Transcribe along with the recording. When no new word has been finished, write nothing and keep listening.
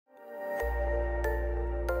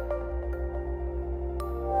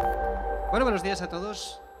Bueno, buenos días a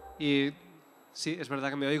todos. Y sí, es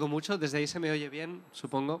verdad que me oigo mucho. Desde ahí se me oye bien,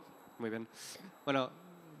 supongo. Muy bien. Bueno,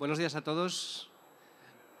 buenos días a todos.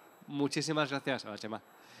 Muchísimas gracias. Hola, Chema.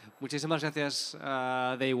 Muchísimas gracias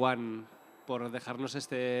a DayOne por dejarnos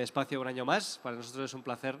este espacio un año más. Para nosotros es un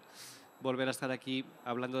placer volver a estar aquí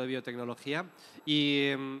hablando de biotecnología.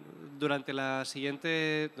 Y durante los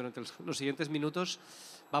siguientes minutos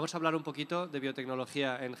vamos a hablar un poquito de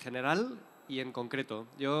biotecnología en general y en concreto.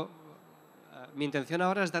 Mi intención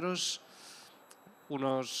ahora es daros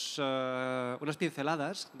unas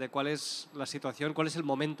pinceladas de cuál es la situación, cuál es el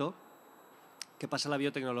momento que pasa la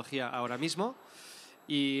biotecnología ahora mismo.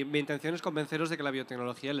 Y mi intención es convenceros de que la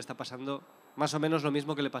biotecnología le está pasando más o menos lo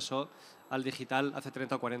mismo que le pasó al digital hace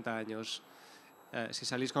 30 o 40 años. Si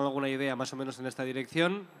salís con alguna idea más o menos en esta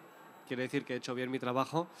dirección, quiere decir que he hecho bien mi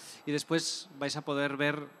trabajo. Y después vais a poder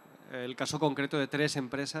ver el caso concreto de 3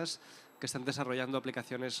 empresas que están desarrollando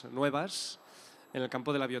aplicaciones nuevas en el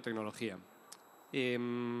campo de la biotecnología.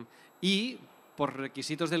 Y por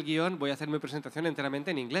requisitos del guión voy a hacer mi presentación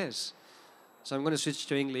enteramente en inglés. So I'm going to switch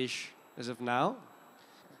to English as of now.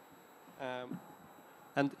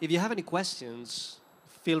 And if you have any questions,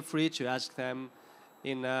 feel free to ask them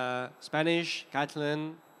in Spanish,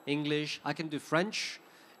 Catalan, English. I can do French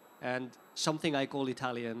and something I call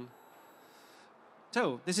Italian.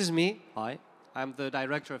 So this is me. Hi. I'm the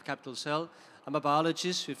director of Capital Cell. I'm a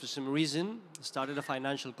biologist who, for some reason, started a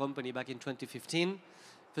financial company back in 2015.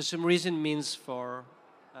 For some reason means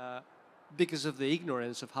because of the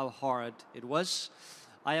ignorance of how hard it was.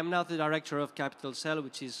 I am now the director of Capital Cell,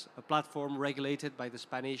 which is a platform regulated by the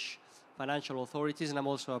Spanish financial authorities, and I'm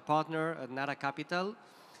also a partner at Nara Capital,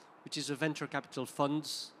 which is a venture capital fund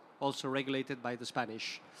also regulated by the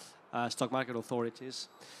Spanish stock market authorities.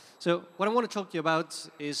 So what I want to talk to you about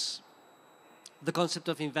is the concept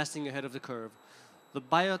of investing ahead of the curve. The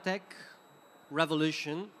biotech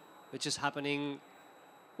revolution, which is happening,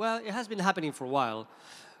 well, it has been happening for a while.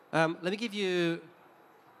 Let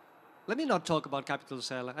me not talk about Capital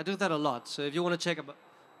Cell. I do that a lot. So if you want to check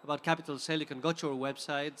about Capital Cell, you can go to our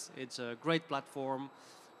website. It's a great platform.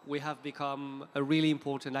 We have become a really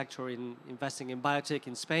important actor in investing in biotech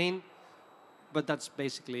in Spain, but that's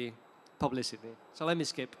basically publicity. So let me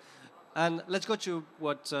skip. And let's go to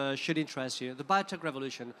what should interest you, the biotech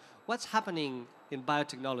revolution. What's happening in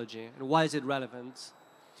biotechnology and why is it relevant?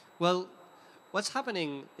 Well, what's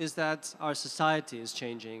happening is that our society is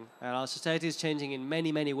changing, and our society is changing in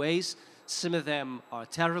many, many ways. Some of them are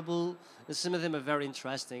terrible, and some of them are very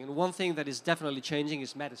interesting. And one thing that is definitely changing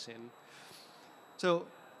is medicine. So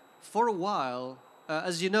for a while,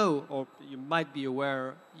 as you know, or you might be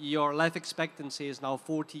aware, your life expectancy is now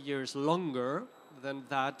 40 years longer than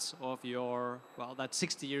that of that's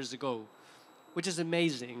 60 years ago, which is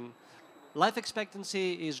amazing. Life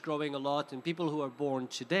expectancy is growing a lot, and people who are born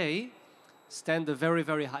today stand a very,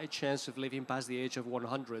 very high chance of living past the age of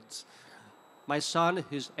 100. My son,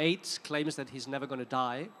 who's 8, claims that he's never going to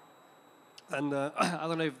die. And I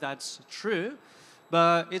don't know if that's true,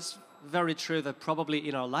 but it's very true that probably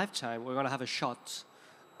in our lifetime we're going to have a shot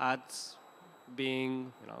at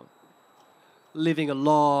being, living a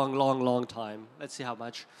long, long, long time. Let's see how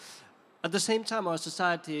much. At the same time, our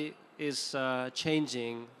society is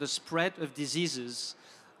changing. The spread of diseases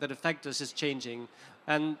that affect us is changing.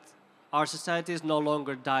 And our societies no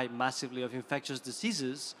longer die massively of infectious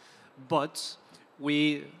diseases, but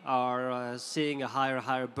we are seeing a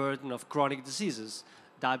higher burden of chronic diseases,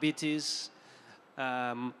 diabetes,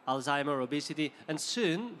 Alzheimer, obesity, and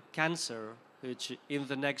soon cancer, which in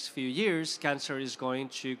the next few years, cancer is going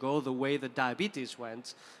to go the way that diabetes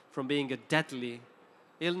went, from being a deadly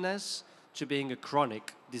illness to being a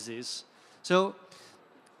chronic disease. So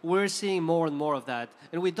we're seeing more and more of that.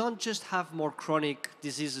 And we don't just have more chronic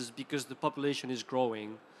diseases because the population is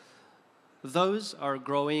growing. Those are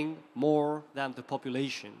growing more than the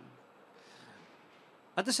population.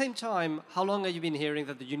 At the same time, how long have you been hearing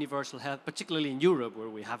that the universal health, particularly in Europe where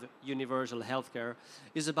we have universal healthcare,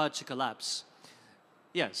 is about to collapse?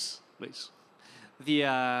 Yes, please. The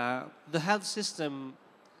health system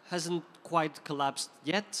hasn't quite collapsed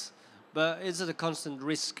yet, but it's at a constant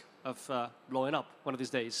risk of blowing up one of these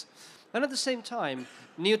days. And at the same time,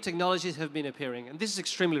 new technologies have been appearing. And this is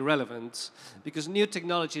extremely relevant because new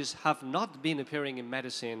technologies have not been appearing in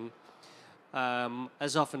medicine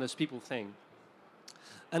as often as people think.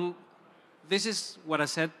 And this is what I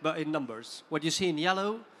said, but in numbers. What you see in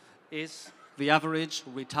yellow is the average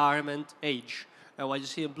retirement age. And what you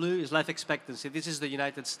see in blue is life expectancy. This is the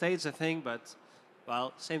United States, I think, but,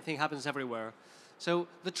 well, same thing happens everywhere. So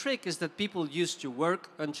the trick is that people used to work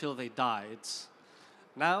until they died.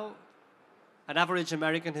 Now, an average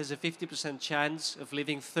American has a 50% chance of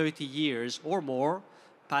living 30 years or more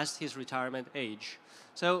past his retirement age.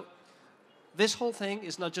 So this whole thing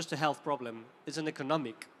is not just a health problem, it's an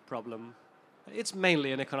economic problem. It's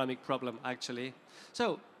mainly an economic problem, actually.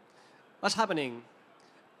 So what's happening?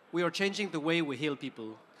 We are changing the way we heal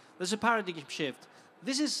people. There's a paradigm shift.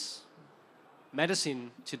 This is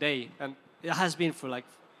medicine today, and it has been for like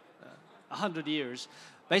 100 years.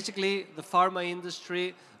 Basically, the pharma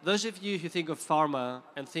industry, those of you who think of pharma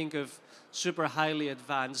and think of super highly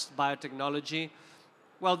advanced biotechnology,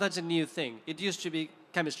 well, that's a new thing. It used to be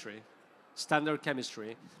chemistry, standard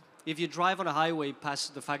chemistry. If you drive on a highway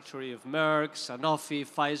past the factory of Merck, Sanofi,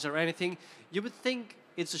 Pfizer, anything, you would think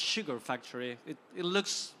it's a sugar factory. It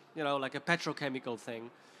looks, you know, like a petrochemical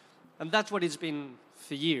thing. And that's what it's been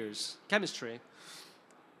for years, chemistry.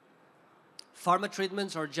 Pharma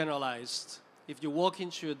treatments are generalized. If you walk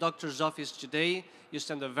into a doctor's office today, you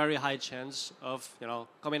stand a very high chance of, you know,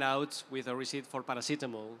 coming out with a receipt for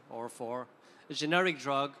paracetamol or for a generic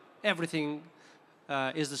drug. Everything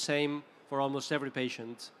is the same for almost every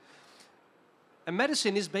patient. And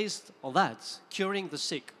medicine is based on that, curing the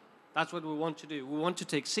sick. That's what we want to do. We want to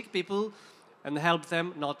take sick people and help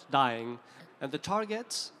them not dying. And the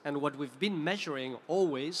target, and what we've been measuring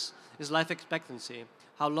always, is life expectancy.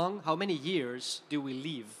 How long, how many years do we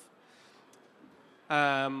live?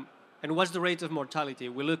 And what's the rate of mortality?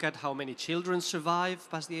 We look at how many children survive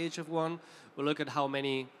past the age of 1. We look at how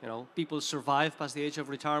many, you know, people survive past the age of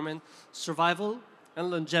retirement. Survival and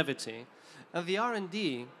longevity. And the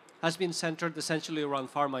R&D has been centered essentially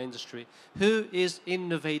around pharma industry. Who is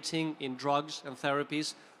innovating in drugs and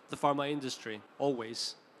therapies? The pharma industry,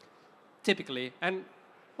 always, typically. And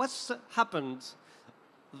what's happened?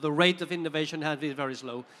 The rate of innovation has been very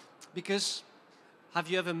slow. Because have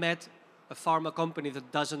you ever met a pharma company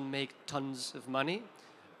that doesn't make tons of money?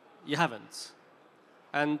 You haven't.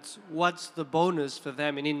 And what's the bonus for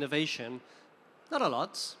them in innovation? Not a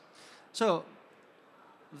lot. So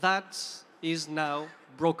that is now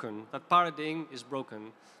broken. That paradigm is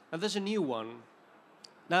broken. And there's a new one.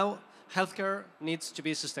 Now, healthcare needs to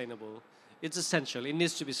be sustainable. It's essential. It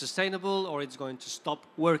needs to be sustainable or it's going to stop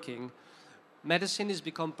working. Medicine has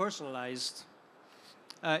become personalized.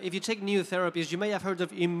 If you take new therapies, you may have heard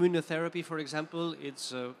of immunotherapy, for example.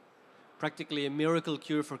 It's practically a miracle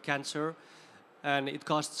cure for cancer, and it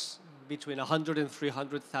costs between $100,000 and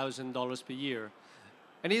 $300,000 per year.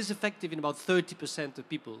 And it is effective in about 30% of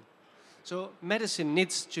people. So medicine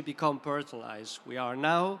needs to become personalized. We are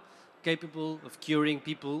now capable of curing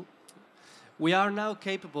people. We are now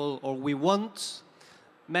capable, or we want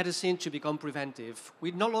medicine to become preventive.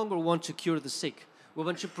 We no longer want to cure the sick. We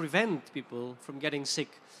want to prevent people from getting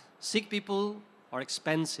sick. Sick people are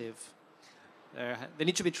expensive. They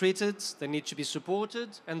need to be treated, they need to be supported,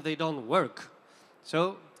 and they don't work.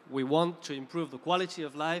 So we want to improve the quality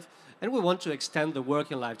of life, and we want to extend the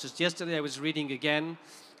working life. Just yesterday I was reading again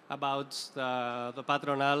about the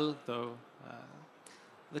patronal,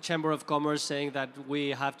 the Chamber of Commerce, saying that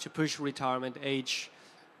we have to push retirement age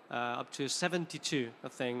up to 72, I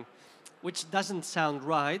think, which doesn't sound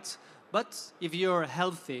right. But if you're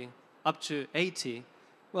healthy up to 80,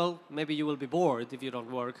 well, maybe you will be bored if you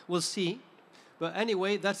don't work. We'll see. But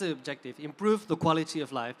anyway, that's the objective. Improve the quality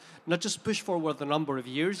of life. Not just push forward the number of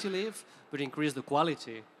years you live, but increase the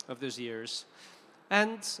quality of those years.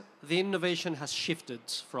 And the innovation has shifted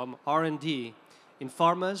from R&D in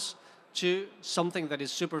pharmas to something that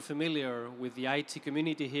is super familiar with the IT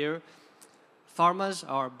community here. Pharmas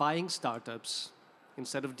are buying startups.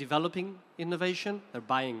 Instead of developing innovation, they're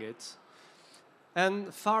buying it. And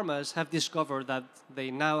pharmas have discovered that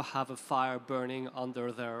they now have a fire burning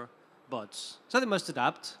under their butts. So they must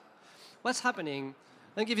adapt. What's happening?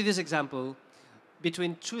 I'll give you this example.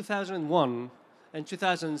 Between 2001 and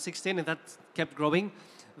 2016, and that kept growing,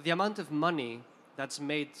 the amount of money that's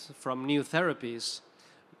made from new therapies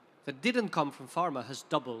that didn't come from pharma has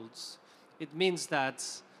doubled. It means that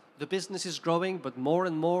the business is growing, but more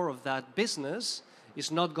and more of that business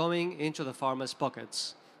is not going into the pharma's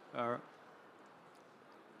pockets.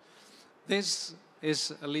 This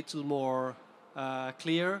is a little more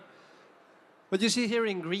clear. What you see here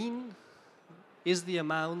in green is the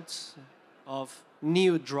amount of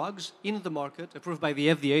new drugs in the market, approved by the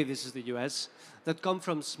FDA, this is the US, that come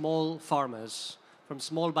from small pharmas, from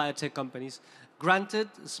small biotech companies. Granted,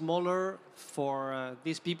 smaller for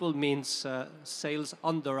these people means sales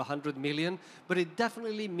under 100 million, but it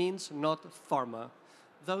definitely means not pharma.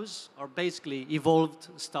 Those are basically evolved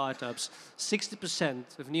startups.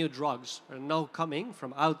 60% of new drugs are now coming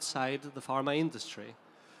from outside the pharma industry.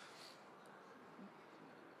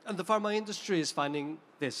 And the pharma industry is finding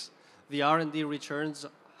this. the R&D returns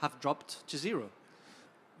have dropped to zero.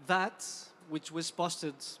 That, which was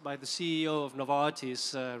posted by the CEO of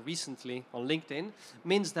Novartis recently on LinkedIn,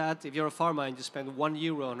 means that if you're a pharma and you spend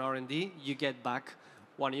 €1 on R&D, you get back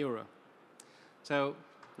 €1. So,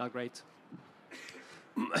 not great.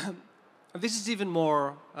 This is even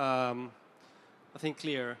more, I think,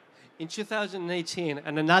 clear. In 2018,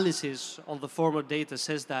 an analysis on the former data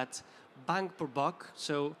says that bang per buck,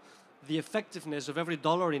 so the effectiveness of every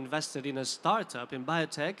dollar invested in a startup in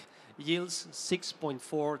biotech yields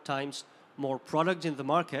 6.4 times more product in the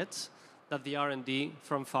market than the R&D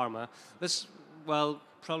from pharma. This, well,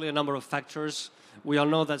 probably a number of factors. We all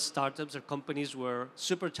know that startups are companies where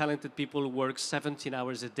super talented people work 17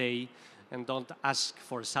 hours a day and don't ask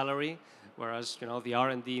for a salary, whereas the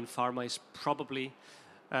R&D in pharma is probably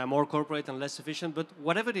more corporate and less efficient. But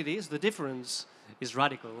whatever it is, the difference is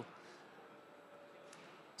radical.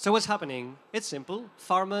 So what's happening? It's simple.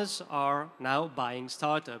 Pharmas are now buying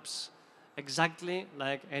startups, exactly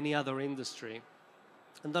like any other industry.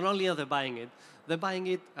 And not only are they buying it, they're buying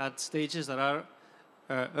it at stages that are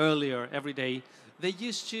earlier every day. They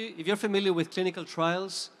used to, if you're familiar with clinical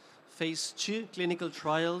trials, phase 2 clinical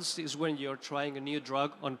trials is when you're trying a new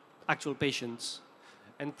drug on actual patients.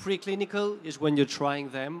 And preclinical is when you're trying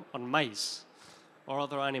them on mice or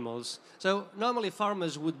other animals. So normally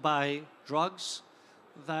farmers would buy drugs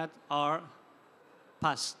that are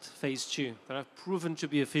past phase 2, that have proven to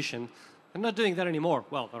be efficient. They're not doing that anymore.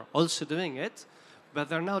 Well, they're also doing it, but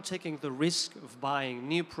they're now taking the risk of buying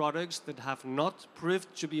new products that have not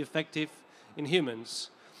proved to be effective in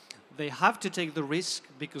humans. They have to take the risk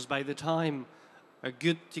because by the time a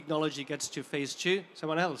good technology gets to phase 2,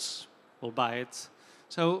 someone else will buy it.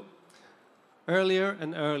 So earlier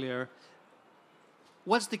and earlier.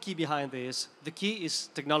 What's the key behind this? The key is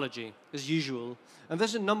technology, as usual. And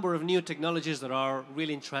there's a number of new technologies that are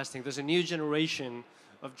really interesting. There's a new generation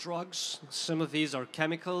of drugs. Some of these are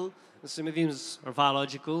chemical, and some of these are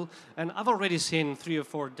biological. And I've already seen 3 or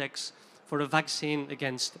 4 decks for a vaccine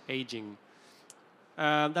against aging.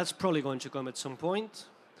 That's probably going to come at some point.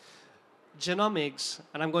 Genomics,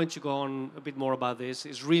 and I'm going to go on a bit more about this,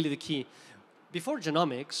 is really the key. Before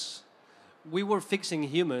genomics, we were fixing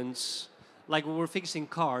humans like we were fixing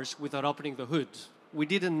cars without opening the hood. We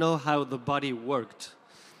didn't know how the body worked.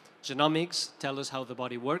 Genomics tell us how the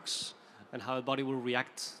body works and how the body will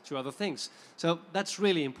react to other things. So that's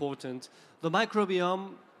really important. The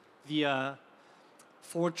microbiome, the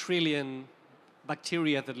 4 trillion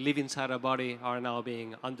bacteria that live inside our body are now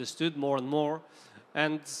being understood more and more.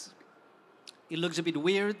 And it looks a bit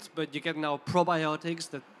weird, but you get now probiotics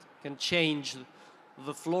that can change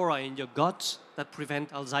the flora in your gut that prevent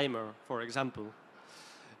Alzheimer, for example.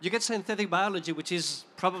 You get synthetic biology, which is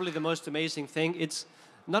probably the most amazing thing. It's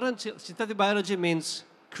not until synthetic biology means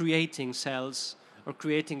creating cells or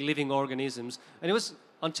creating living organisms. And it was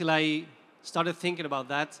until I started thinking about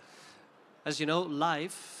that, as you know,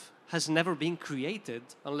 life has never been created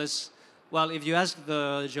unless, well, if you ask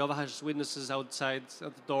the Jehovah's Witnesses outside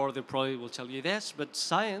at the door, they probably will tell you this, but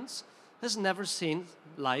science has never seen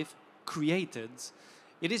life created.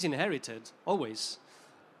 It is inherited, always.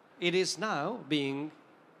 It is now being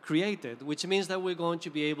created, which means that we're going to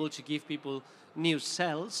be able to give people new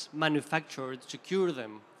cells manufactured to cure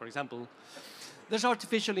them, for example. There's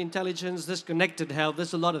artificial intelligence, there's connected health,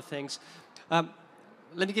 there's a lot of things.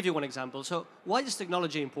 Let me give you one example. So why is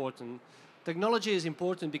technology important? Technology is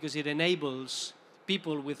important because it enables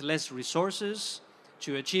people with less resources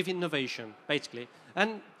to achieve innovation, basically.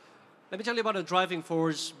 And let me tell you about a driving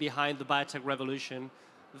force behind the biotech revolution.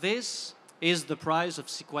 This is the price of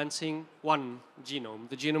sequencing one genome,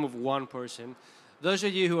 the genome of one person. Those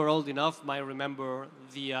of you who are old enough might remember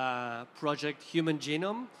the project Human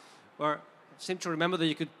Genome, where I seem to remember that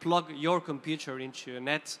you could plug your computer into a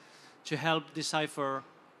net to help decipher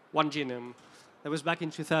one genome. That was back in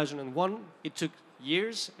 2001. It took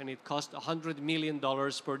years, and it cost $100 million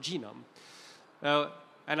per genome.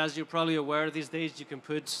 And as you're probably aware, these days you can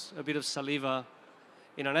put a bit of saliva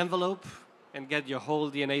in an envelope and get your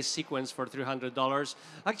whole DNA sequence for $300.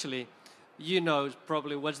 Actually, you know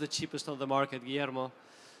probably what's the cheapest on the market, Guillermo?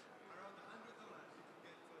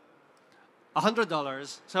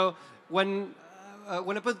 $100. So when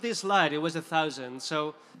I put this slide, it was 1,000.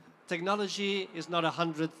 So technology is not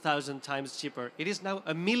 100,000 times cheaper. It is now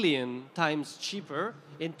 1,000,000 times cheaper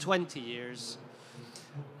in 20 years.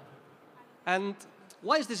 And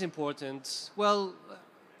why is this important? Well,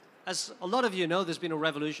 as a lot of you know, there's been a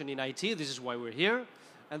revolution in IT. This is why we're here.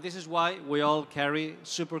 And this is why we all carry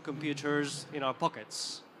supercomputers in our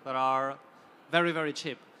pockets that are very, very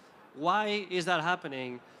cheap. Why is that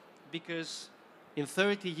happening? Because in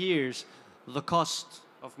 30 years, the cost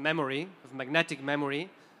of memory, of magnetic memory,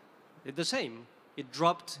 did the same. It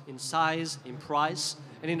dropped in size, in price,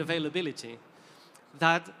 and in availability.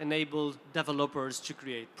 That enabled developers to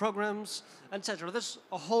create programs, etc. There's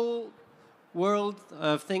a whole world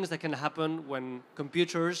of things that can happen when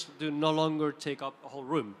computers do no longer take up a whole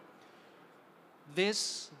room.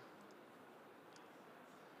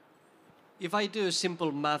 If I do a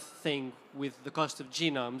simple math thing with the cost of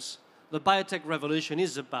genomes, the biotech revolution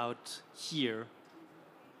is about here,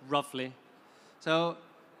 roughly. So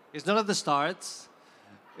it's not at the start,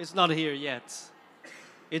 it's not here yet.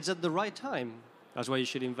 It's at the right time. That's why you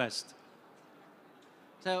should invest.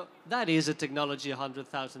 So that is a technology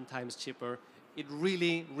 100,000 times cheaper. It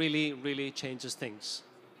really, really, really changes things,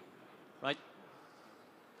 right?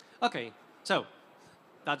 Okay, so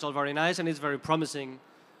that's all very nice and it's very promising.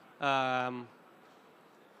 But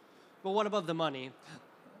what about the money?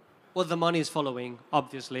 Well, the money is following,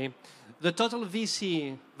 obviously. The total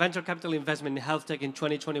VC, venture capital investment in health tech in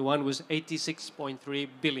 2021 was 86.3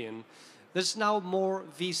 billion. There's now more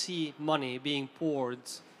VC money being poured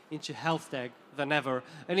into health tech than ever.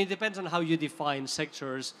 And it depends on how you define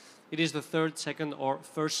sectors. It is the third, second, or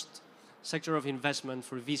first sector of investment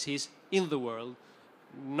for VCs in the world.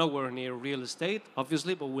 Nowhere near real estate,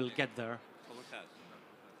 obviously, but we'll get there.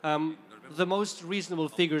 The most reasonable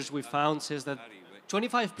figures we found says that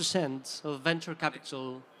 25% of venture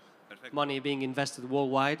capital money being invested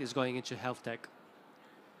worldwide is going into health tech.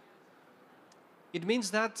 It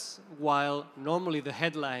means that while normally the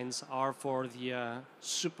headlines are for the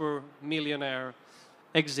super millionaire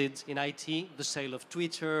exit in IT, the sale of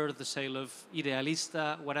Twitter, the sale of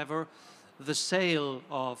Idealista, whatever, the sale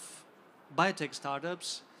of biotech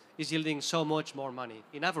startups is yielding so much more money.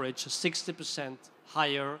 In average, 60%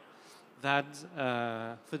 higher than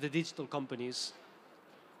for the digital companies.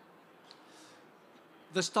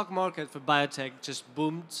 The stock market for biotech just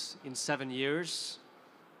boomed in 7 years.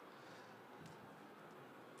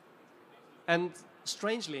 And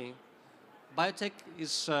strangely, biotech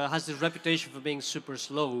has this reputation for being super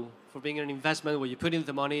slow, for being an investment where you put in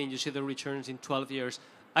the money and you see the returns in 12 years.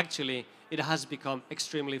 Actually, it has become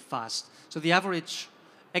extremely fast. So the average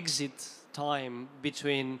exit time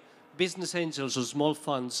between business angels or small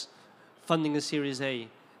funds funding a Series A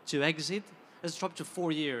to exit has dropped to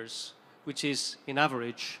 4 years, which is, in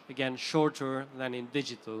average, again, shorter than in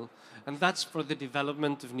digital. And that's for the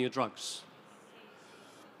development of new drugs.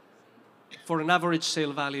 For an average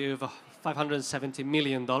sale value of $570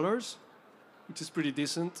 million, which is pretty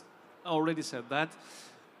decent. I already said that.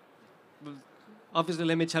 But obviously,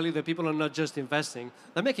 let me tell you that people are not just investing.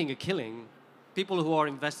 They're making a killing. People who are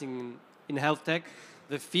investing in health tech,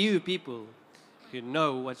 the few people who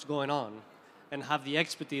know what's going on and have the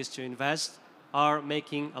expertise to invest are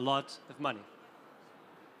making a lot of money.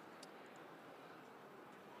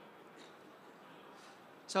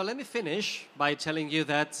 So let me finish by telling you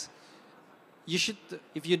that you should,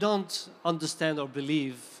 if you don't understand or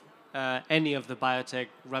believe any of the biotech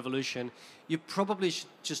revolution, you probably should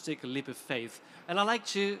just take a leap of faith. And I like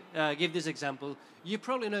to give this example. You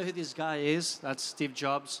probably know who this guy is. That's Steve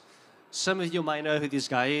Jobs. Some of you might know who this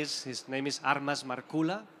guy is. His name is Armas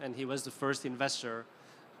Markula, and he was the first investor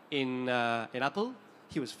in Apple.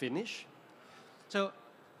 He was Finnish. So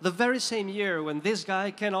the very same year when this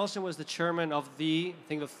guy, Ken Olsen, was the chairman of the, I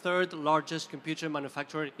think, the third largest computer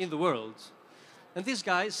manufacturer in the world. And this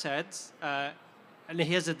guy said, and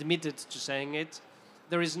he has admitted to saying it,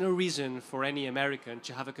 there is no reason for any American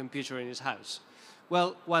to have a computer in his house.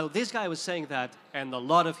 Well, while this guy was saying that, and a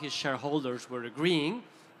lot of his shareholders were agreeing,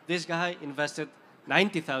 this guy invested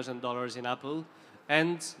 $90,000 in Apple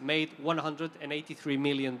and made $183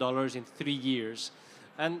 million in 3 years.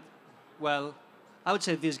 And, well, I would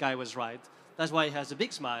say this guy was right. That's why he has a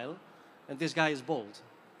big smile, and this guy is bald.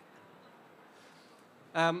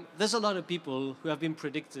 There's a lot of people who have been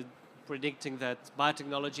predicting that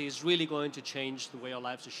biotechnology is really going to change the way our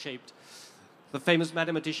lives are shaped. The famous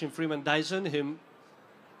mathematician Freeman Dyson, whom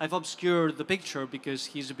I've obscured the picture because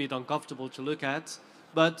he's a bit uncomfortable to look at,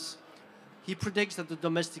 but he predicts that the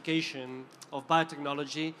domestication of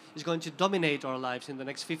biotechnology is going to dominate our lives in the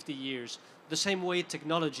next 50 years, the same way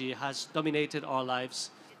technology has dominated our lives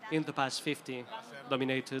in the past 50,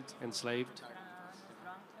 dominated, enslaved.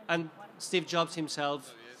 And Steve Jobs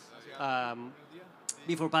himself,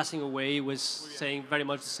 before passing away, was saying very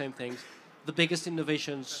much the same things. The biggest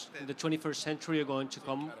innovations in the 21st century are going to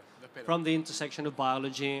come from the intersection of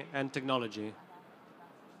biology and technology.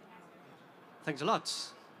 Thanks a lot.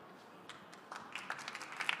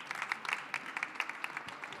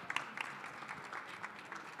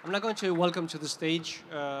 I'm now going to welcome to the stage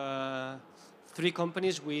three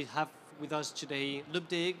companies. We have with us today Loop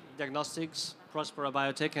Diagnostics, Prospera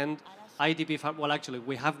Biotech, and IDP Pharma. Well, actually,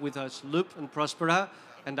 we have with us Loop and Prospera,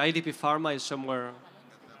 and IDP Pharma is somewhere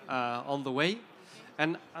on the way.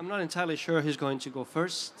 And I'm not entirely sure who's going to go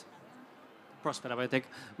first. Prospera Biotech.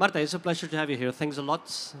 Marta, it's a pleasure to have you here. Thanks a lot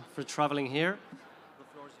for traveling here. The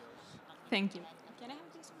floor is yours. Thank you. Can I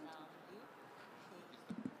have this one?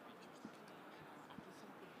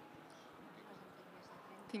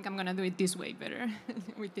 I think I'm going to do it this way better,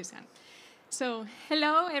 with this hand. So,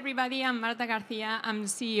 hello, everybody. I'm Marta García. I'm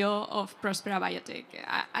CEO of Prospera Biotech.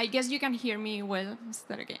 I guess you can hear me well. Is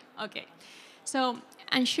that okay? Okay. So,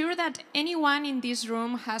 I'm sure that anyone in this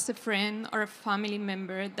room has a friend or a family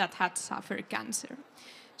member that had suffered cancer.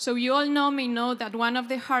 So you all may know that one of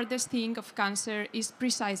the hardest things of cancer is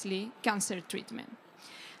precisely cancer treatment,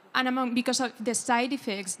 and because of the side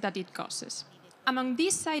effects that it causes. Among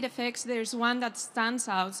these side effects, there's one that stands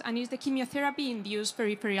out, and is the chemotherapy-induced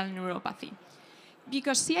peripheral neuropathy.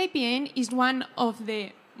 Because CIPN is one of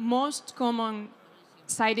the most common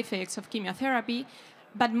side effects of chemotherapy,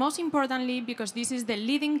 but most importantly, because this is the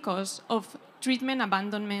leading cause of treatment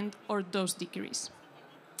abandonment or dose decrease.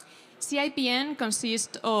 CIPN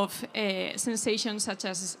consists of sensations such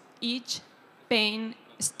as itch, pain,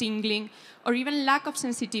 tingling, or even lack of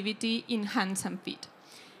sensitivity in hands and feet.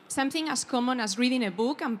 Something as common as reading a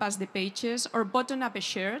book and pass the pages or button up a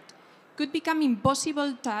shirt could become an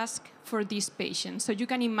impossible task for these patients. So you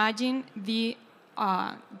can imagine the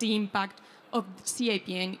impact of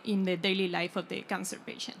CIPN in the daily life of the cancer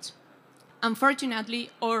patients. Unfortunately,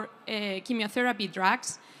 our chemotherapy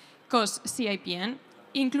drugs cause CIPN,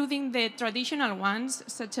 including the traditional ones,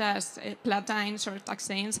 such as platines or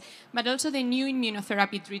taxanes, but also the new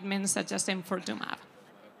immunotherapy treatments, such as enfortumab.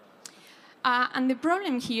 And the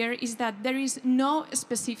problem here is that there is no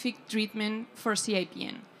specific treatment for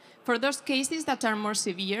CIPN. For those cases that are more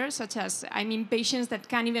severe, such as, patients that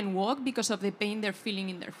can't even walk because of the pain they're feeling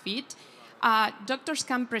in their feet, doctors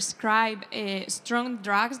can prescribe strong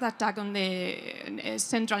drugs that attack on the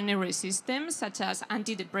central nervous system, such as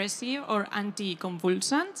antidepressive or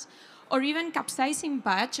anticonvulsants, or even capsaicin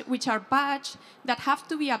patch, which are patches that have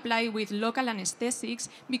to be applied with local anesthetics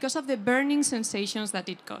because of the burning sensations that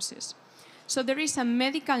it causes. So there is a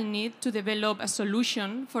medical need to develop a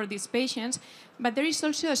solution for these patients, but there is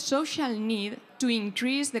also a social need to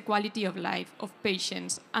increase the quality of life of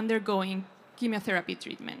patients undergoing chemotherapy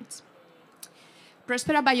treatments.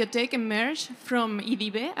 Prospera Biotech emerged from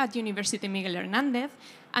IDP at University Miguel Hernández,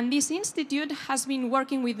 and this institute has been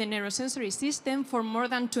working with the neurosensory system for more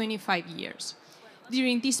than 25 years.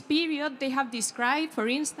 During this period, they have described, for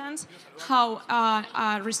instance, how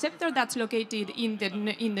a receptor that's located in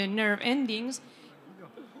the nerve endings,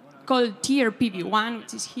 called TRPV1,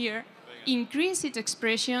 which is here, increase its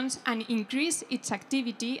expressions and increase its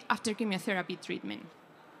activity after chemotherapy treatment.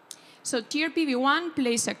 So TRPV1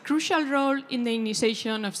 plays a crucial role in the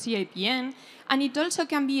initiation of CIPN, and it also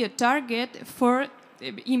can be a target for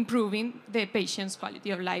improving the patient's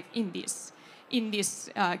quality of life in this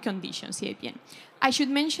condition, CIPN. I should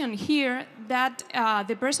mention here that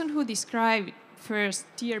the person who described first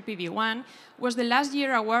TRPV1 was the last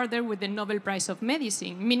year awarded with the Nobel Prize of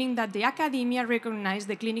Medicine, meaning that the academia recognized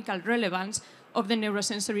the clinical relevance of the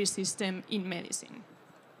neurosensory system in medicine.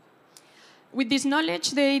 With this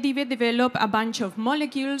knowledge, the IDP developed a bunch of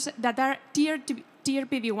molecules that are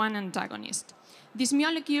TRPV1 antagonists. These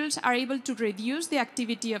molecules are able to reduce the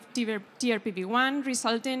activity of TRPV1,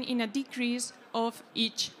 resulting in a decrease of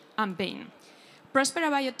itch and pain.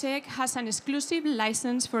 Prospera Biotech has an exclusive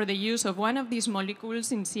license for the use of one of these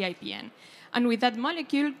molecules in CIPN. And with that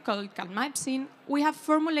molecule, called calmipsin, we have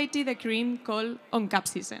formulated a cream called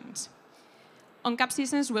Oncapsisens.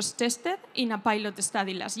 Oncapsisens was tested in a pilot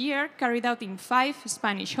study last year, carried out in 5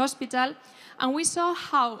 Spanish hospitals, and we saw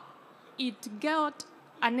how it got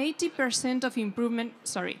an 80% of improvement,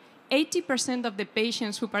 80% of the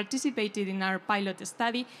patients who participated in our pilot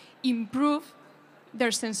study improved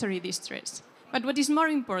their sensory distress. But what is more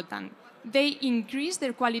important, they increased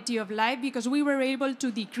their quality of life because we were able to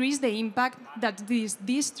decrease the impact that this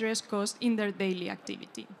distress caused in their daily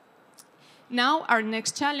activity. Now, our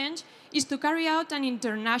next challenge is to carry out an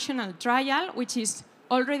international trial, which is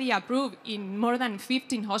already approved in more than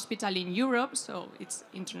 15 hospitals in Europe, so it's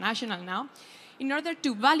international now, in order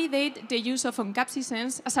to validate the use of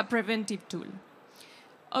Oncapsisens as a preventive tool.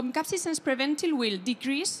 Oncapsisens preventive will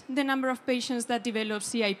decrease the number of patients that develop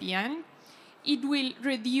CIPN. It will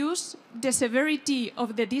reduce the severity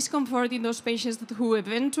of the discomfort in those patients who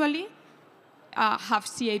eventually have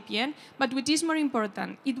CIPN, but what is more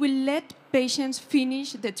important, it will let patients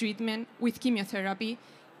finish the treatment with chemotherapy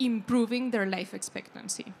improving their life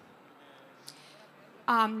expectancy.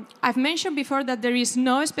 I've mentioned before that there is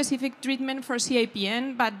no specific treatment for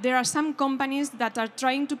CAPN, but there are some companies that are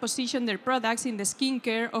trying to position their products in the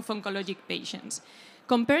skincare of oncologic patients.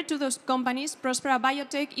 Compared to those companies, Prospera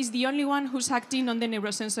Biotech is the only one who's acting on the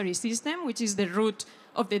neurosensory system, which is the root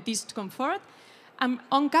of the discomfort. And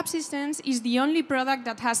OnCapsistence is the only product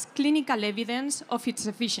that has clinical evidence of its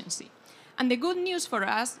efficiency. And the good news for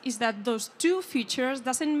us is that those two features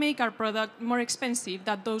doesn't make our product more expensive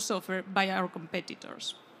than those offered by our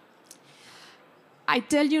competitors. I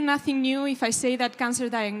tell you nothing new if I say that cancer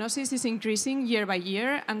diagnosis is increasing year by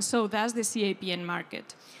year, and so does the CAPN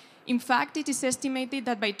market. In fact, it is estimated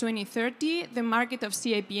that by 2030, the market of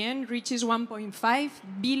CAPN reaches 1.5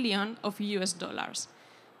 billion of US dollars.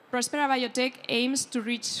 Prospera Biotech aims to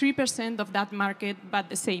reach 3% of that market by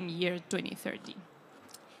the same year, 2030.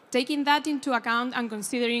 Taking that into account and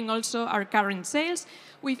considering also our current sales,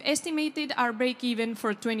 we've estimated our break-even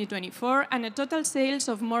for 2024 and a total sales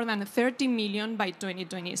of more than 30 million by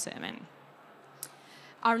 2027.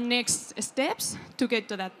 Our next steps to get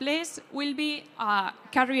to that place will be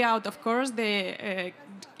carry out, of course, the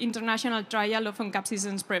international trial of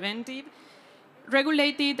OnCapsistence Preventive,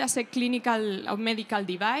 regulated as a clinical or medical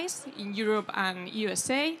device in Europe and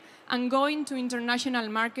USA, and going to international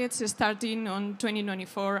markets starting on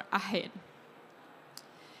 2024 ahead.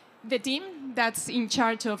 The team that's in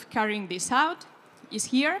charge of carrying this out is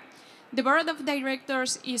here. The board of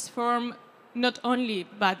directors is formed not only,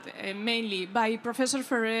 but mainly by Professor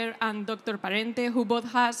Ferrer and Dr. Parente, who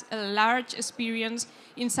both has a large experience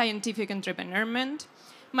in scientific entrepreneurship.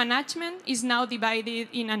 Management is now divided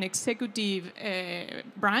in an executive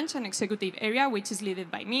branch, an executive area, which is led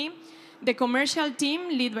by me. The commercial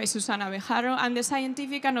team, led by Susana Bejarro, and the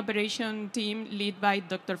scientific and operation team, led by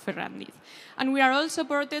Dr. Fernández. And we are all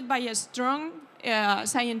supported by a strong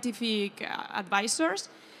scientific advisors,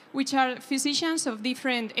 which are physicians of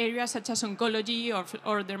different areas, such as oncology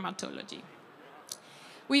or dermatology.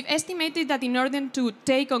 We've estimated that in order to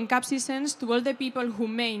take OnCapsistence to all the people who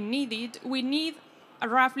may need it, we need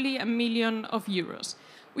roughly €1 million.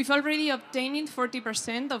 We've already obtained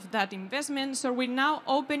 40% of that investment, so we're now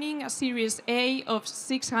opening a Series A of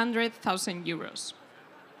 €600,000.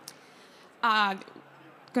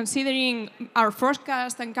 Considering our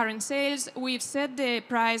forecast and current sales, we've set the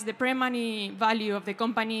price, the pre-money value of the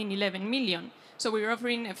company in 11 million. So we're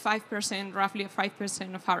offering a 5%, roughly a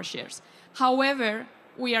 5% of our shares. However,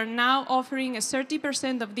 we are now offering a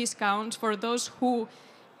 30% of discount for those who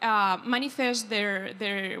manifest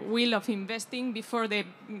their will of investing before the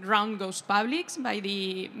round goes public by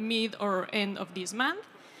the mid or end of this month.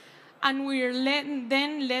 And we're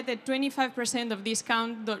then let a 25% of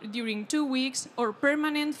discount during 2 weeks or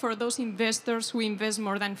permanent for those investors who invest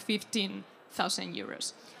more than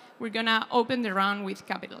 €15,000. We're going to open the round with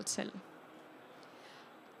capital sale.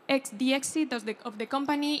 The exit of the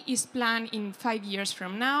company is planned in 5 years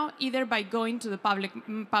from now, either by going to the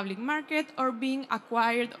public market or being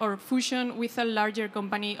acquired or fusion with a larger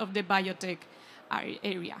company of the biotech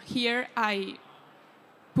area. Here I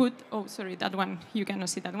put, oh, sorry, that one, you cannot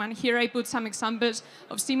see that one. Here I put some examples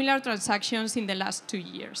of similar transactions in the last 2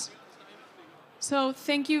 years. So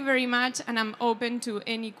thank you very much, and I'm open to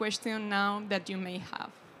any question now that you may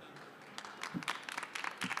have.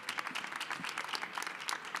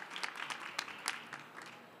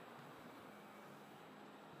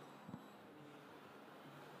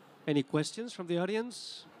 Any questions from the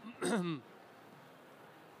audience?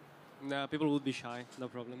 No, people would be shy, no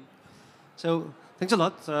problem. So thanks a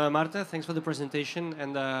lot, Marta. Thanks for the presentation.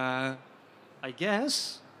 And I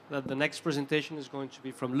guess that the next presentation is going to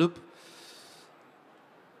be from Loop.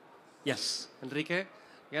 Yes, Enrique.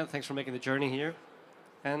 Again, thanks for making the journey here.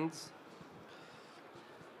 And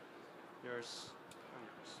yours.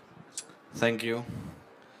 Thank you.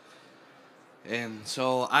 And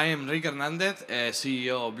so I am Enrique Hernández,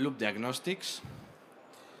 CEO of Loop Diagnostics.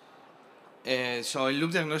 So in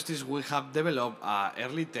Loop Diagnostics, we have developed an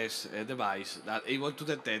early test device that is able to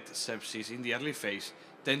detect sepsis in the early phase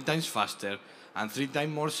 10 times faster and 3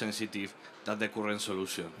 times more sensitive than the current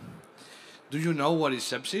solution. Do you know what is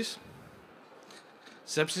sepsis?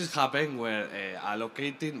 Sepsis happens where a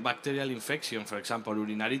locating bacterial infection, for example,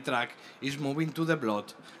 urinary tract, is moving to the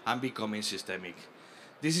blood and becoming systemic.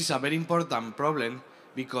 This is a very important problem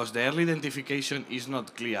because the early identification is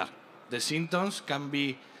not clear. The symptoms can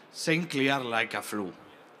be same clear like a flu.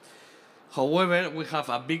 However, we have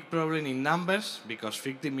a big problem in numbers because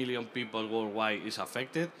 50 million people worldwide is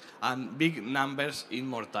affected and big numbers in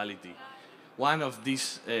mortality. One of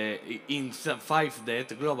these in 5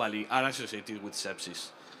 deaths globally are associated with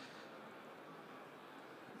sepsis.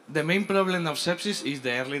 The main problem of sepsis is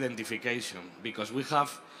the early identification, because we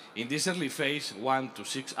have, in this early phase, 1 to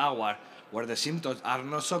 6 hours, where the symptoms are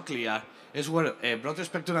not so clear, is where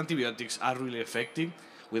broad-spectrum antibiotics are really effective,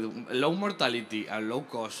 with low mortality and low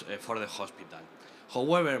cost for the hospital.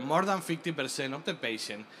 However, more than 50% of the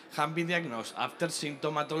patients have been diagnosed after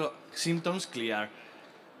symptoms clear,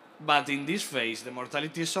 but in this phase, the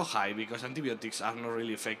mortality is so high because antibiotics are not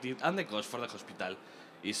really effective and the cost for the hospital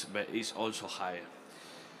is also higher.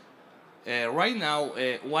 Right now,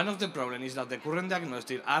 one of the problems is that the current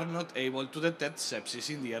diagnostics are not able to detect sepsis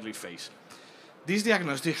in the early phase. These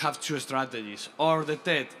diagnostics have two strategies, or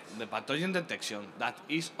detect the pathogen detection that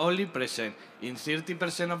is only present in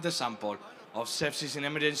 30% of the sample of sepsis in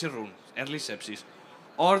emergency room, early sepsis,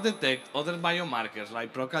 or detect other biomarkers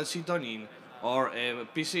like procalcitonin or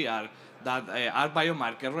PCR that are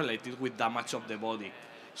biomarkers related with damage of the body.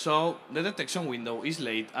 So the detection window is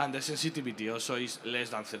late and the sensitivity also is less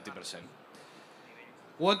than 30%.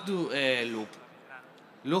 What do Loop?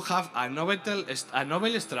 Loop have a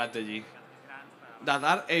novel strategy that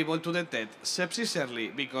are able to detect sepsis early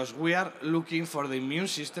because we are looking for the immune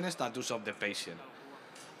system status of the patient.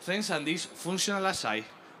 Thanks to this functional assay,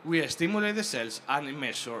 we stimulate the cells and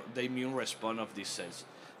measure the immune response of these cells.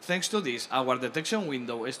 Thanks to this, our detection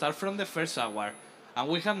window starts from the first hour, and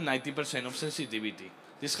we have 90% of sensitivity.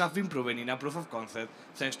 This has been proven in a proof of concept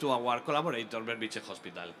thanks to our collaborator, Belviche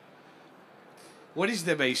Hospital. What is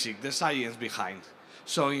the science behind?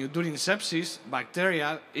 So during sepsis,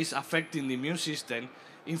 bacteria is affecting the immune system,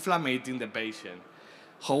 inflamming the patient.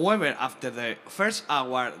 However, after the first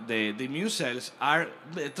hour, the immune cells are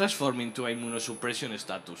transforming to immunosuppression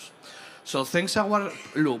status. So thanks to our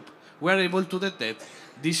loop, we are able to detect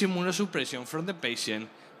this immunosuppression from the patient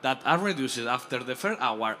that are reduced after the first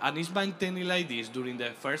hour and is maintaining like this during the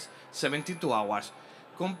first 72 hours,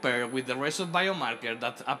 compared with the rest of biomarkers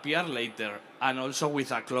that appear later and also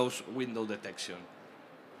with a closed window detection.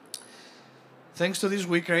 Thanks to this,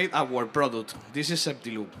 we create our product. This is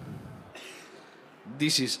SeptiLoop.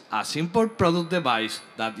 This is a simple product device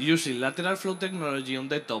that uses lateral flow technology on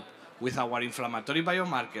the top with our inflammatory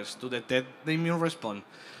biomarkers to detect the immune response,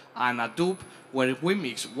 and a tube where we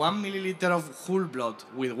mix 1 milliliter of whole blood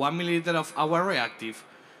with 1 milliliter of our reactive.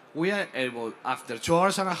 We are able, after 2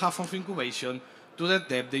 hours and a half of incubation, to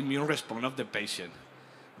detect the immune response of the patient.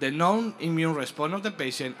 The known immune response of the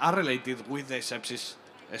patient are related with the sepsis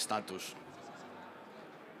status.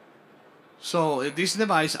 So these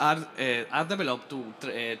devices are developed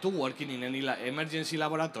to work in any emergency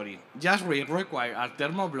laboratory. Just require a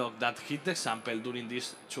thermoblock that heat the sample during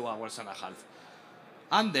these 2 hours and a half.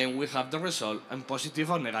 And then we have the result, and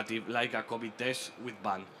positive or negative, like a COVID test with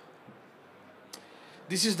band.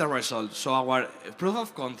 This is the result. So our proof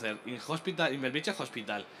of concept in Belviche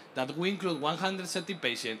Hospital, that we include 130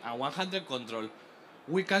 patients and 100 control,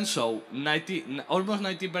 we can show almost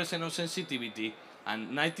 90% of sensitivity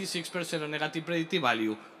and 96% of negative predictive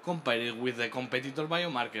value compared with the competitor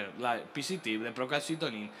biomarker like PCT, the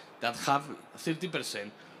procalcitonin, that have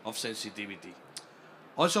 30% of sensitivity.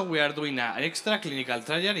 Also, we are doing an extra clinical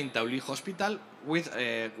trial in Taulí Hospital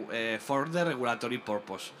for the regulatory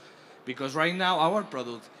purpose, because right now our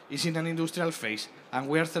product is in an industrial phase and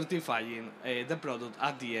we are certifying the product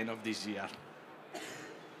at the end of this year.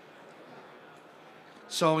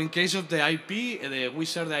 So in case of the IP, we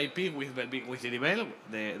share the IP with IDP,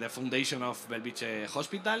 the foundation of Belviche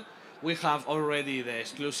Hospital. We have already the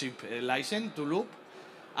exclusive license to Loop,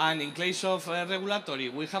 and in case of regulatory,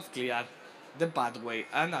 we have cleared the pathway,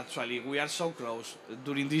 and actually we are so close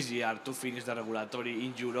during this year to finish the regulatory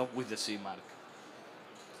in Europe with the CE mark.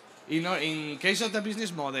 In case of the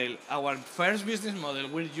business model, our first business model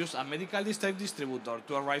will use a medical device distributor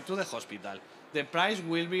to arrive to the hospital. The price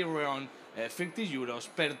will be around 50 euros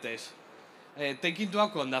per test. Take into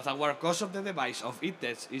account that our cost of the device of each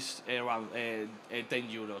test is around 10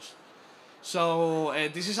 euros. So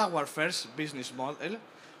this is our first business model.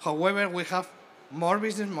 However, we have more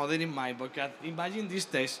business model in mind, because imagine this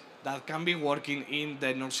test that can be working in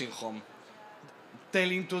the nursing home,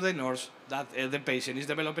 telling to the nurse that the patient is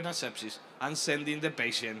developing a sepsis and sending the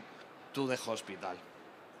patient to the hospital.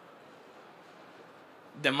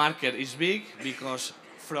 The market is big because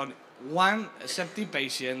from one septic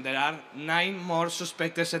patient, there are 9 more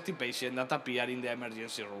suspected septic patients that appear in the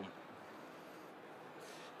emergency room.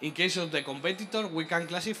 In case of the competitor, we can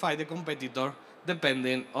classify the competitor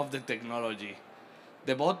depending on the technology.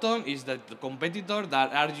 The bottom is the competitor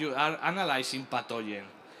that are analyzing pathogen.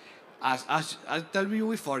 As I told you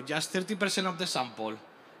before, just 30% of the sample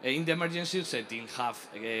in the emergency setting have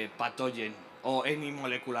a pathogen or any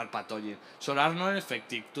molecular pathogen, so are not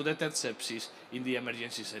effective to detect sepsis in the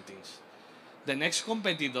emergency settings. The next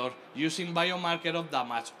competitor, using biomarker of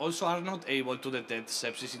damage, also are not able to detect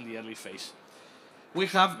sepsis in the early phase. We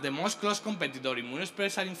have the most close competitor,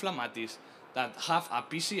 immunosuppressor inflammatories, that have a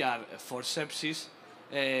PCR for sepsis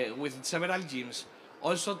with several genes,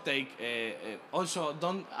 also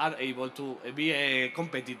are able to be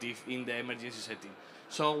competitive in the emergency setting.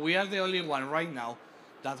 So we are the only one right now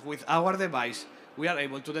that with our device we are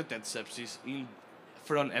able to detect sepsis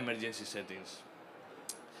from emergency settings.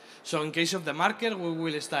 So in case of the market, we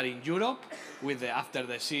will start in Europe after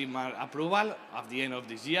the CE mark approval at the end of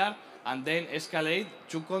this year, and then escalate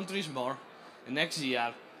 2 countries more next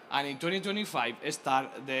year, and in 2025 start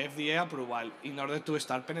the FDA approval in order to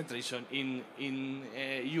start penetration in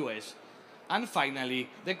US. And finally,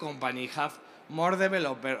 the company have more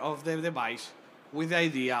developer of the device with the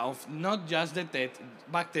idea of not just detect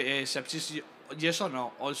sepsis yes or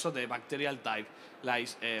no, also the bacterial type, like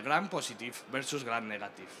gram-positive versus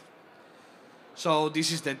gram-negative. So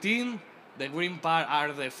this is the team. The green part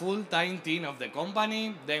are the full-time team of the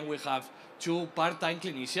company. Then we have 2 part-time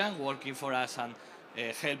clinicians working for us and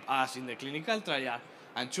help us in the clinical trial,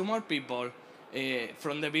 and 2 more people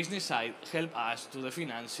from the business side help us to the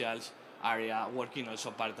financials area, working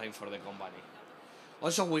also part-time for the company.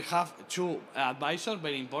 Also, we have 2 advisors,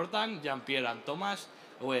 very important, Jean-Pierre and Thomas.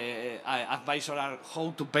 Advisors are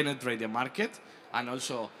how to penetrate the market and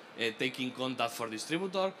also taking contact for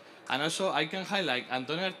distributor. And also, I can highlight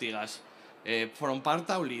Antonio Artigas from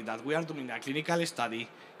Partauli that we are doing a clinical study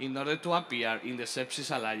in order to appear in the Sepsis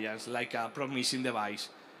Alliance like a promising device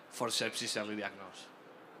for sepsis early diagnosis.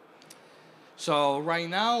 So right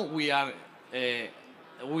now we are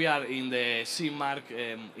in the CE mark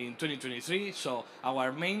in 2023. So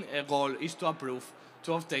our main goal is to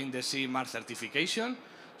obtain the CE mark certification.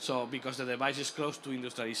 So because the device is close to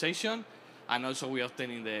industrialization, and also we are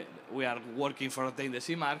working for obtaining the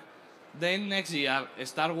CE mark. Then next year,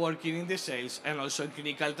 start working in the sales and also in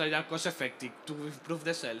clinical trial cost effective to improve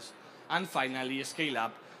the sales, and finally scale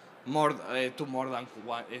up to more than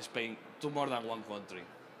one country.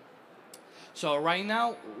 So right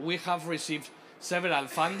now we have received several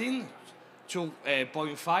funding,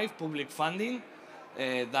 2.5 public funding,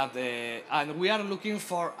 and we are looking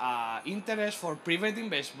for interest for private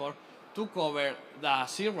investor to cover the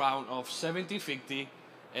seed round of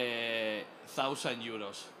 50,000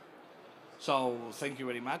 euros. So thank you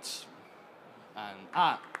very much.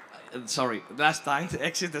 And sorry, last time,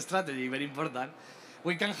 exit strategy, very important.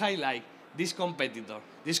 We can highlight this competitor.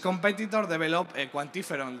 This competitor developed a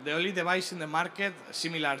quantiferon, the only device in the market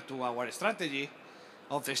similar to our strategy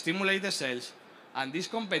of stimulate the cells. And this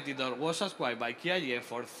competitor was acquired by KIA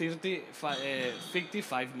for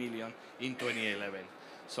 55 million in 2011.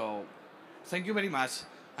 So thank you very much.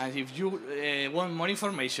 And if you want more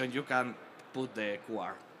information, you can put the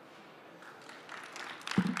QR.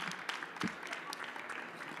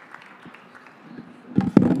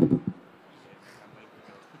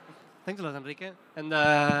 Thanks a lot, Enrique. And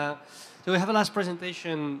so we have a last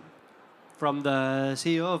presentation from the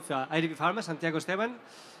CEO of IDP Pharma, Santiago Esteban.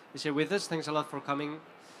 He's here with us. Thanks a lot for coming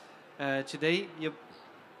today.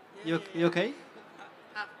 You okay?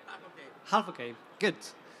 Half okay. Good.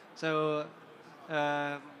 So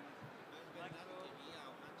the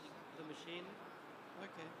machine.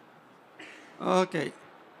 Okay.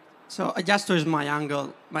 So I just touched my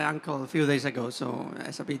ankle a few days ago, so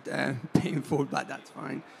it's a bit painful, but that's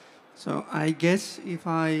fine. So I guess if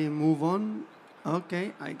I move on,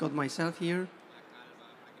 okay, I got myself here.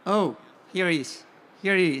 Oh, here it is.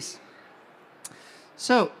 Here it is.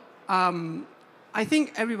 So I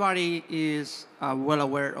think everybody is well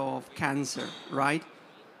aware of cancer, right?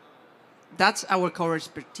 That's our core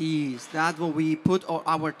expertise. That's what we put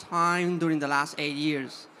our time during the last 8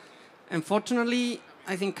 years. Unfortunately,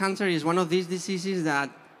 I think cancer is one of these diseases that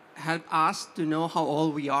help us to know how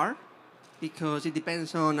old we are, because it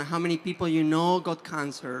depends on how many people you know got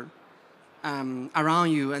cancer around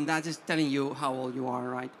you, and that is telling you how old you are,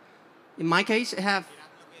 right? In my case, I have,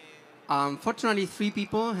 fortunately, 3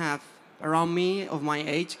 people have around me of my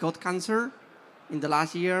age got cancer in the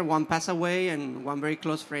last year. 1 passed away, and 1 very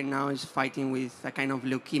close friend now is fighting with a kind of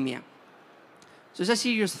leukemia. So it's a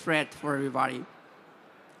serious threat for everybody.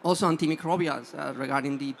 Also antimicrobials,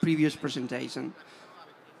 regarding the previous presentation.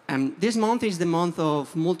 This month is the month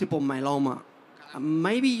of multiple myeloma.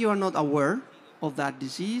 Maybe you are not aware of that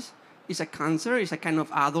disease. It's a cancer, it's a kind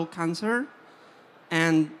of adult cancer.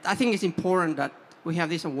 And I think it's important that we have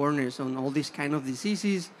this awareness on all these kind of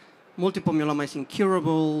diseases. Multiple myeloma is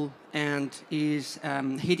incurable and is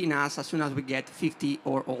hitting us as soon as we get 50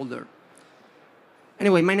 or older.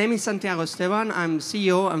 Anyway, my name is Santiago Esteban. I'm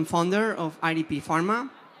CEO and founder of IDP Pharma.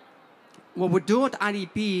 What we do at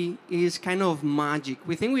IDP is kind of magic.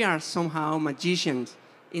 We think we are somehow magicians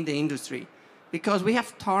in the industry because we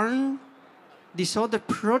have turned these other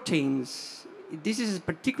proteins, this is a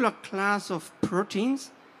particular class of proteins,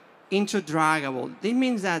 into druggable. This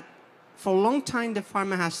means that for a long time, the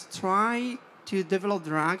pharma has tried to develop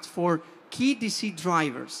drugs for key disease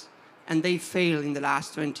drivers, and they failed in the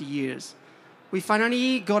last 20 years. We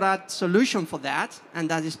finally got a solution for that, and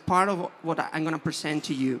that is part of what I'm going to present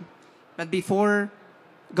to you. But before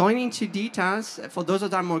going into details, for those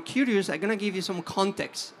that are more curious, I'm going to give you some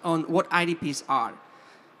context on what IDPs are.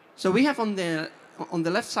 So we have on the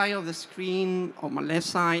left side of the screen, on my left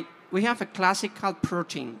side, we have a classical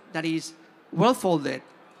protein that is well-folded,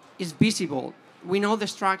 is visible. We know the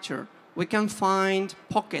structure. We can find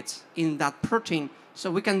pockets in that protein, so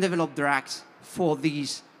we can develop drugs for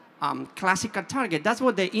these classical target. That's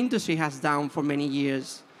what the industry has done for many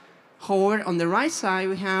years. However, on the right side,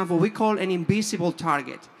 we have what we call an invisible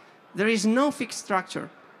target. There is no fixed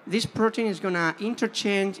structure. This protein is going to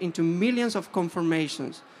interchange into millions of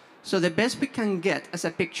conformations. So the best we can get as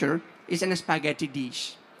a picture is in a spaghetti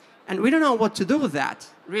dish. And we don't know what to do with that,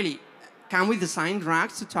 really. Can we design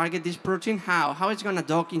drugs to target this protein? How? How it's going to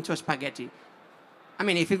dock into a spaghetti? I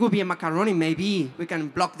mean, if it would be a macaroni, maybe we can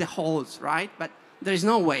block the holes, right? But there is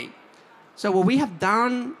no way. So what we have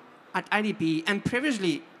done at IDP, and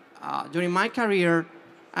previously during my career,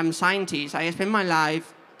 I'm a scientist. I spent my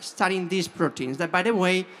life studying these proteins. That, by the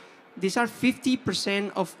way, these are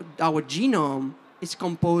 50% of our genome is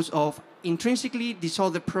composed of intrinsically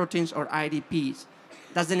disordered proteins, or IDPs.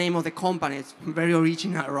 That's the name of the company. It's very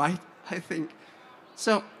original, right? I think.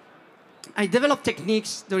 So I developed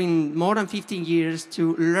techniques during more than 15 years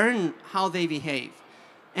to learn how they behave.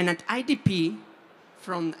 And at IDP,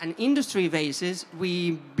 from an industry basis,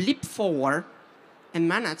 we leap forward and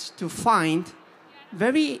managed to find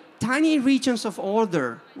very tiny regions of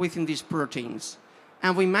order within these proteins.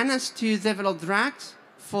 And we managed to develop drugs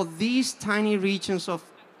for these tiny regions of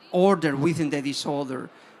order within the disorder.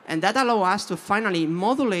 And that allowed us to finally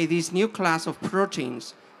modulate this new class of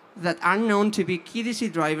proteins that are known to be key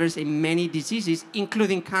disease drivers in many diseases,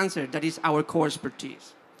 including cancer. That is our core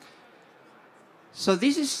expertise. So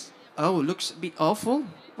this is, looks a bit awful.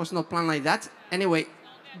 Was not planned like that. Anyway,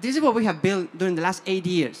 this is what we have built during the last 8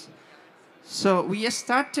 years. So we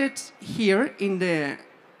started here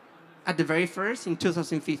at the very first, in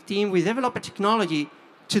 2015. We developed a technology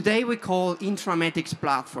today we call Intrametics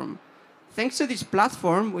platform. Thanks to this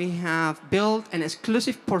platform, we have built an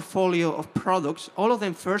exclusive portfolio of products, all of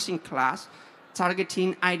them first in class,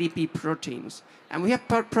 targeting IDP proteins. And we have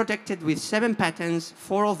protected with 7 patents,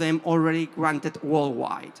 4 of them already granted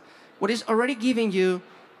worldwide. What is already giving you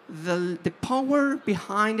the power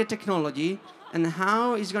behind the technology and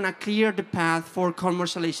how it's going to clear the path for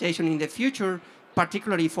commercialization in the future,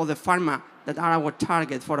 particularly for the pharma that are our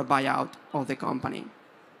target for a buyout of the company.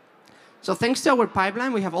 So thanks to our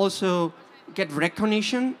pipeline, we have also get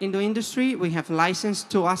recognition in the industry. We have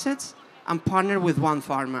licensed 2 assets and partnered with 1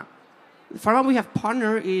 pharma. The pharma we have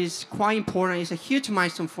partnered is quite important. It's a huge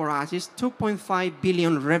milestone for us. It's 2.5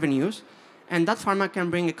 billion revenues, and that pharma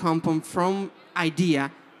can bring a compound from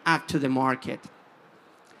idea up to the market.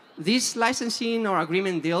 These licensing or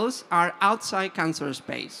agreement deals are outside cancer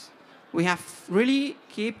space. We have really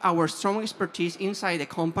kept our strong expertise inside the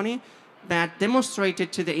company, that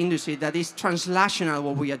demonstrated to the industry that it's translational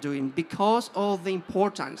what we are doing because of the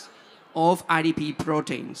importance of IDP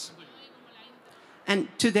proteins. And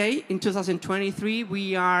today, in 2023,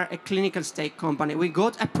 we are a clinical stage company. We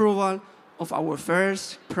got approval of our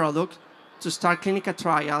first product to start clinical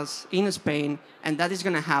trials in Spain, and that is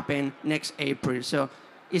going to happen next April. So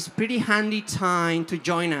it's pretty handy time to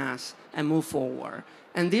join us and move forward.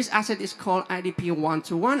 And this asset is called IDP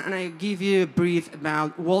 121, and I'll give you a brief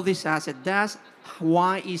about what this asset does,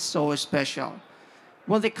 why it's so special.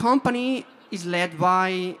 Well, the company is led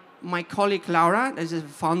by my colleague Laura, as the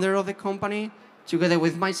founder of the company, together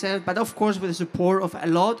with myself, but of course with the support of a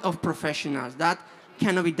lot of professionals. That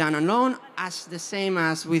cannot be done alone, as the same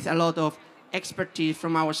as with a lot of expertise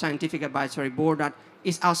from our scientific advisory board that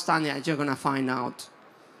is outstanding, as you're going to find out.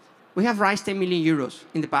 We have raised 10 million euros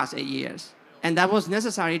in the past 8 years. And that was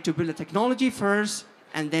necessary to build the technology first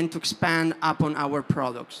and then to expand upon our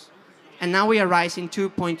products. And now we are raising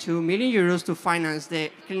 2.2 million euros to finance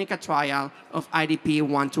the clinical trial of IDP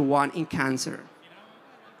 121 in cancer.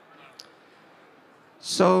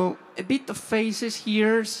 So a bit of faces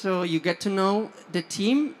here, so you get to know the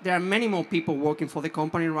team. There are many more people working for the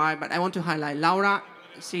company, right? But I want to highlight Laura.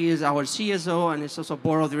 She is our CSO and is also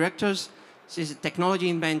board of directors. She's a technology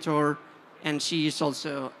inventor, and she is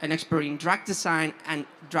also an expert in drug design and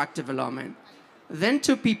drug development. Then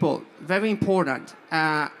two people, very important,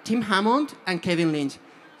 Tim Hammond and Kevin Lynch.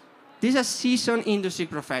 These are seasoned industry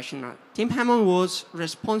professionals. Tim Hammond was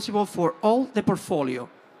responsible for all the portfolio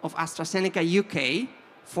of AstraZeneca UK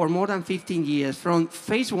for more than 15 years, from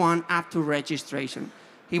phase 1 up to registration.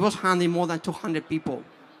 He was handling more than 200 people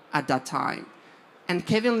at that time. And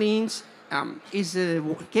Kevin Lynch is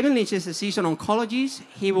a seasoned oncologist.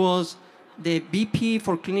 He was the VP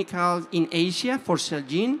for clinical in Asia for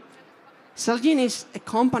Celgene. Celgene is a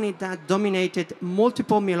company that dominated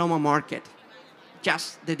multiple myeloma market,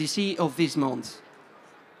 just the disease of this month,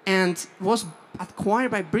 and was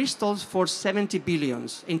acquired by Bristol for 70 billion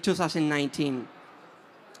in 2019.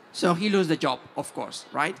 So he lost the job, of course,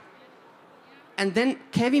 right? And then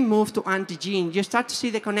Kevin moved to Antigene. You start to see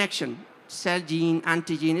the connection. Celgene,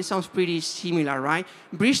 Antigene, it sounds pretty similar, right?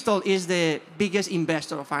 Bristol is the biggest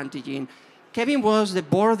investor of Antigene. Kevin was the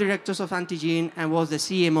board of directors of Antigene and was the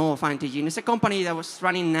CMO of Antigene. It's a company that was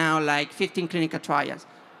running now like 15 clinical trials.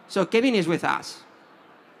 So Kevin is with us,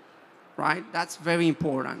 right? That's very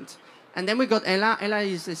important. And then we got Ella. Ella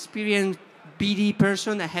is an experienced BD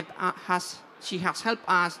person that she has helped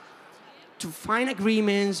us to find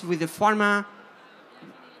agreements with the pharma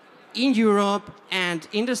in Europe and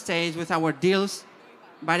in the States with our deals,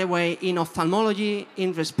 by the way, in ophthalmology,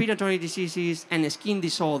 in respiratory diseases, and skin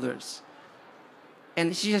disorders.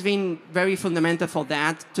 And she has been very fundamental for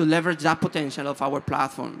that, to leverage that potential of our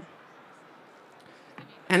platform.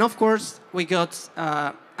 And of course, we got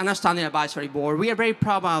an outstanding advisory board. We are very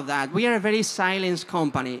proud about that. We are a very silenced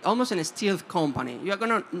company, almost a stealth company. You're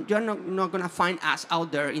not gonna find us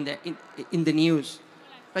out there in the news.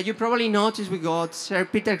 But you probably noticed we got Sir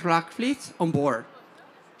Peter Ratcliffe on board.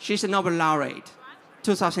 She's a Nobel laureate,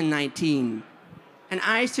 2019. And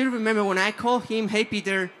I still remember when I called him, hey,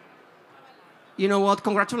 Peter, you know what,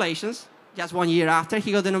 congratulations. Just 1 year after,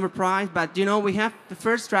 he got the Nobel Prize. But, you know, we have the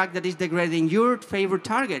first drug that is degrading your favorite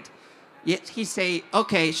target. Yet he say,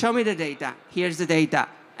 okay, show me the data. Here's the data.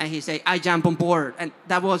 And he say, I jump on board. And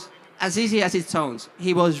that was as easy as it sounds.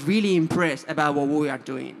 He was really impressed about what we are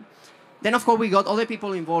doing. Then, of course, we got other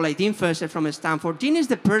people involved, like Dean Ferser from Stanford. Dean is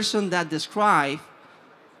the person that described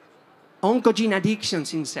oncogene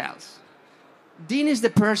addictions in cells. Dean is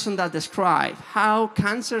the person that describes how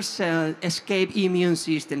cancer cells escape immune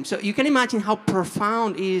system. So you can imagine how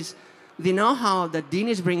profound is the know-how that Dean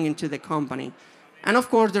is bringing to the company. And of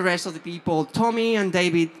course, the rest of the people, Tommy and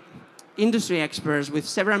David, industry experts with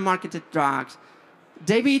several marketed drugs.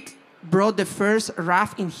 David brought the first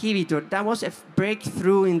RAF inhibitor. That was a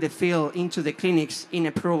breakthrough in the field into the clinics in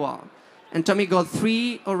approval. And Tommy got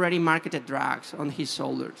 3 already marketed drugs on his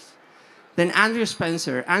shoulders. Then Andrew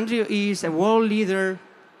Spencer. Andrew is a world leader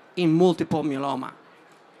in multiple myeloma.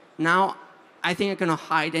 Now, I think I cannot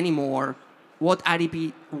hide anymore what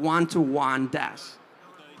IDP 1-to-1 does.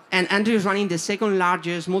 And Andrew is running the second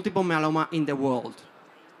largest multiple myeloma in the world.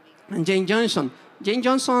 And Jane Johnson. Jane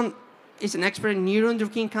Johnson is an expert in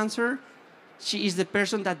neuroendocrine cancer. She is the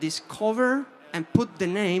person that discovered and put the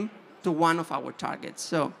name to one of our targets.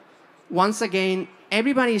 So once again,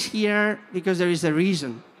 everybody is here because there is a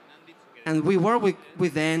reason. And we work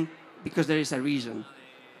with them because there is a reason.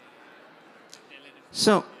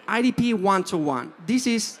 So IDP 1-to-1. This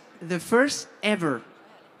is the first ever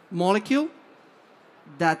molecule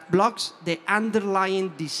that blocks the underlying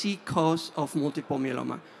disease cause of multiple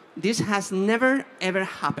myeloma. This has never, ever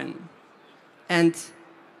happened. And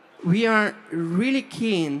we are really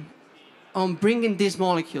keen on bringing this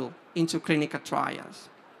molecule into clinical trials.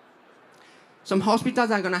 Some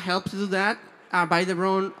hospitals are going to help to do that are by the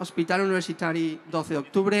Ron Hospital Universitari 12 de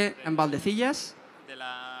Octubre and Valdecillas.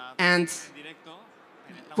 And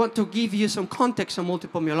want to give you some context on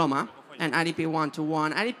multiple myeloma and IDP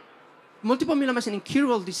 1-to-1. Multiple myeloma is an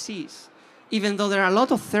incurable disease, even though there are a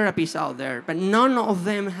lot of therapies out there, but none of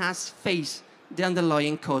them has faced the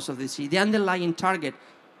underlying cause of the disease, the underlying target.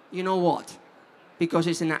 You know what? Because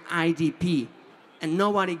it's an IDP, and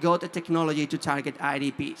nobody got a technology to target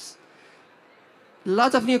IDPs.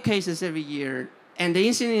 Lots of new cases every year, and the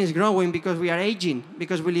incidence is growing because we are aging,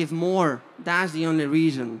 because we live more. That's the only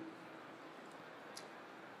reason.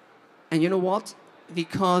 And you know what?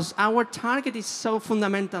 Because our target is so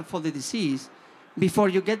fundamental for the disease, before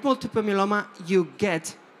you get multiple myeloma, you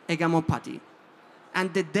get a gammopathy.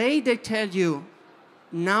 And the day they tell you,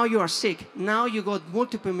 now you are sick, now you got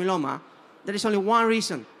multiple myeloma, there is only one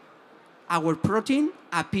reason. Our protein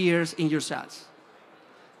appears in your cells.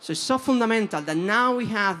 So it's so fundamental that now we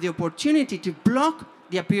have the opportunity to block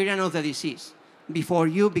the appearance of the disease before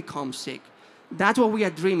you become sick. That's what we are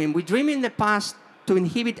dreaming. We dreamed in the past to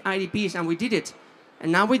inhibit IDPs, and we did it.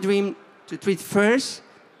 And now we dream to treat first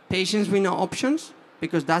patients with no options,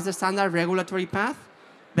 because that's the standard regulatory path,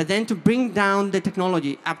 but then to bring down the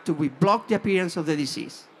technology up to we block the appearance of the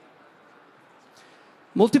disease.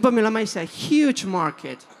 Multiple myeloma is a huge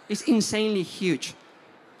market. It's insanely huge.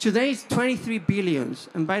 Today it's 23 billion.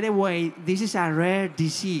 And by the way, this is a rare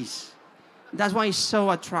disease. That's why it's so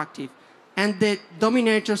attractive. And the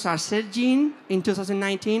dominators are Celgene in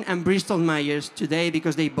 2019 and Bristol Myers today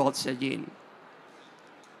because they bought Celgene.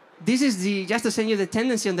 This is just to send you the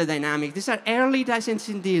tendency on the dynamic. These are early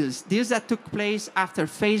licensing deals that took place after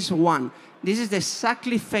phase 1. This is the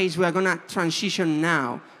exactly phase we are going to transition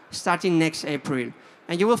now, starting next April.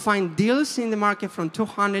 And you will find deals in the market from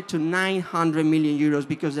 200 to 900 million euros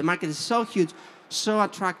because the market is so huge, so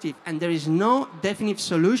attractive, and there is no definite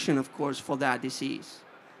solution, of course, for that disease.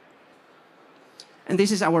 And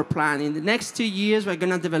this is our plan. In the next 2 years, we're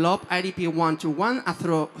going to develop IDP 121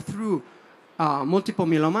 through multiple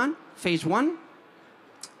myeloma, phase 1,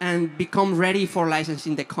 and become ready for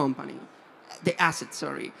licensing the company, the asset,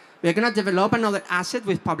 sorry. We're going to develop another asset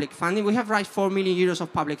with public funding. We have raised 4 million euros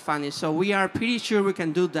of public funding, so we are pretty sure we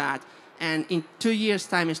can do that. And in 2 years'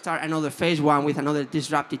 time, start another phase 1 with another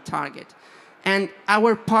disruptive target. And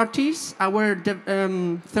our parties, our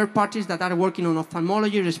third parties that are working on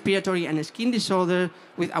ophthalmology, respiratory, and skin disorder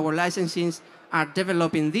with our licensings are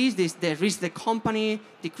developing these. They risk the company,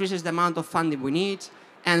 decreases the amount of funding we need,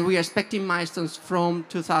 and we are expecting milestones from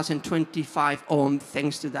 2025 on,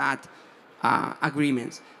 thanks to that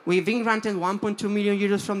agreements. We've been granted 1.2 million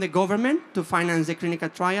euros from the government to finance the clinical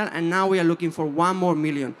trial, and now we are looking for 1 more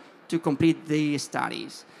million to complete the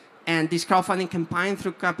studies. And this crowdfunding campaign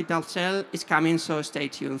through Capital Cell is coming, so stay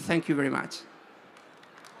tuned. Thank you very much.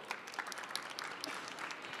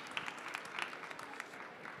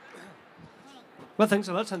 Well, thanks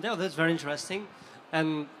a lot, Santiago. That's very interesting.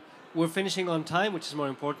 And we're finishing on time, which is more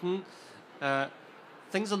important.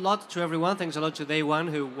 Thanks a lot to everyone. Thanks a lot to DayOne,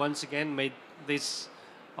 who once again made this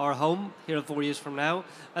our home here 4 years from now.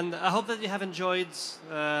 And I hope that you have enjoyed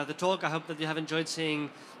the talk. I hope that you have enjoyed seeing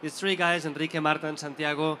these 3 guys, Enrique, Marta, and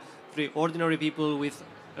Santiago, 3 ordinary people with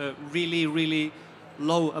a really, really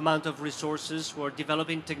low amount of resources who are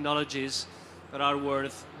developing technologies that are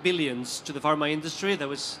worth billions to the pharma industry. That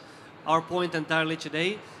was our point entirely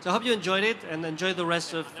today. So I hope you enjoyed it and enjoy the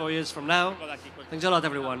rest of 4 years from now. Thanks a lot,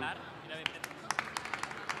 everyone.